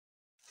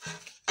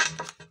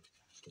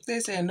They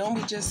said, don't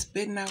be just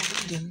spitting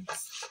out readings.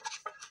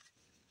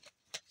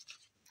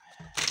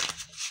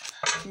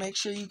 Make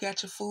sure you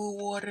got your food,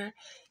 water,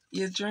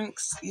 your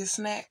drinks, your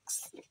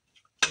snacks.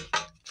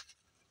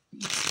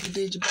 You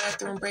did your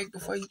bathroom break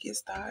before you get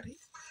started.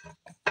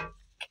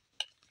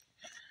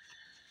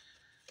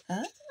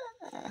 Huh?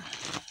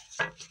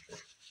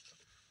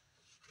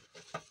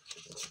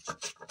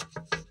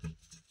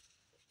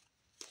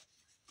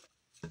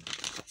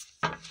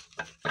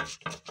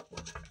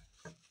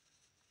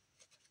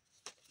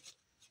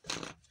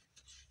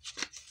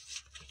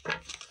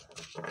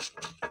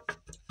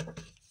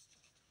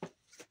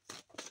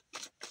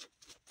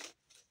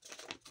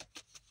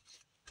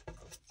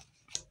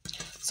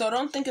 So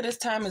don't think of this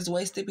time as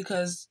wasted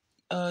because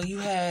you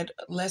had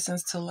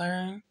lessons to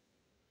learn.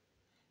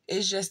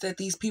 It's just that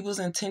these people's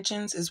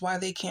intentions is why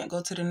they can't go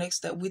to the next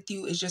step with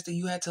you. It's just that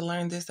you had to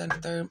learn this, and the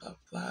third, blah,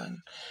 blah,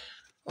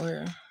 blah.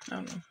 Or, I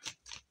don't know.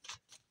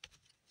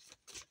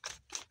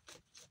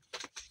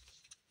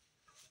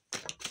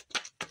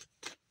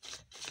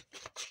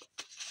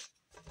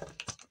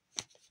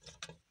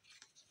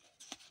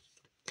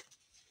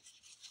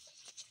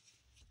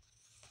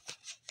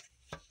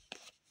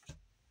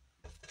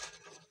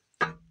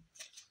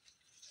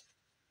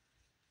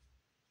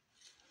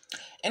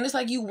 And it's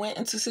like you went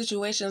into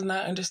situations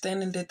not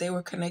understanding that they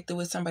were connected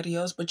with somebody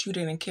else, but you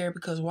didn't care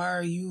because why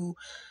are you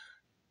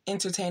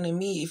entertaining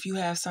me if you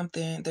have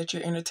something that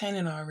you're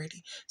entertaining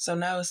already? So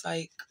now it's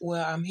like,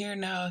 well, I'm here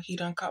now. He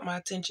done caught my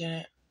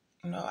attention.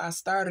 You know, I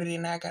started it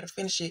and I got to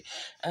finish it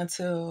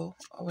until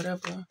or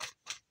whatever.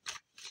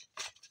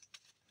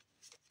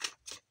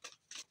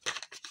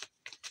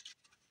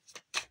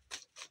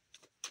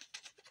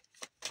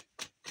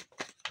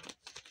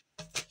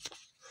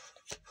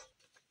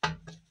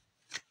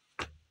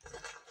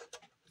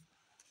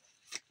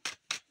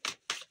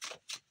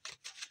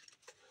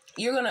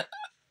 You're going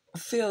to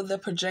feel the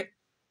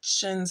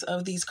projections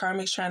of these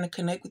karmics trying to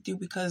connect with you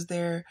because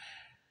they're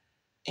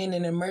in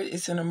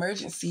it's an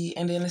emergency,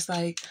 and then it's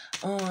like,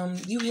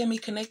 you hear me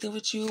connecting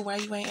with you, why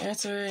you ain't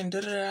answer, and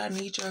I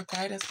need your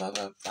guidance, blah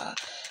blah blah,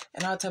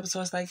 and all type of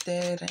stuff like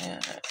that,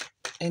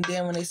 and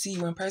then when they see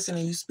you in person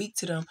and you speak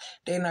to them,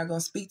 they're not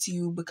gonna speak to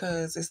you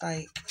because it's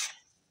like,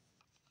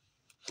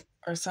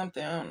 or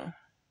something, I don't know,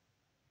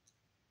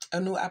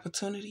 a new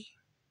opportunity.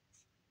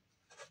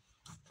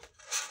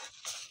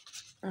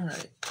 All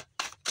right.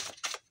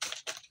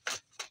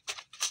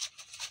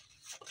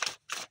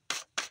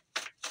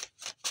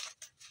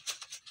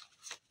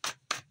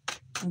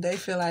 They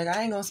feel like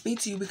I ain't gonna speak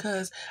to you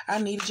because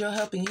I needed your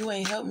help and you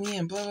ain't helped me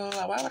and blah blah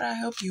blah. Why would I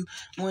help you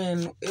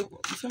when you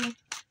feel me?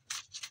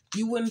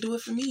 You wouldn't do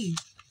it for me.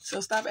 So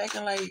stop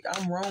acting like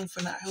I'm wrong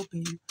for not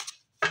helping you.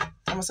 I'm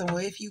gonna say, well,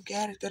 if you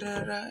got it, da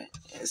da da,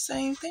 it's the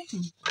same thing,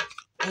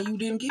 and you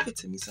didn't give it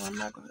to me, so I'm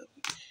not gonna help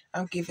you.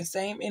 I'm giving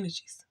same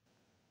energies.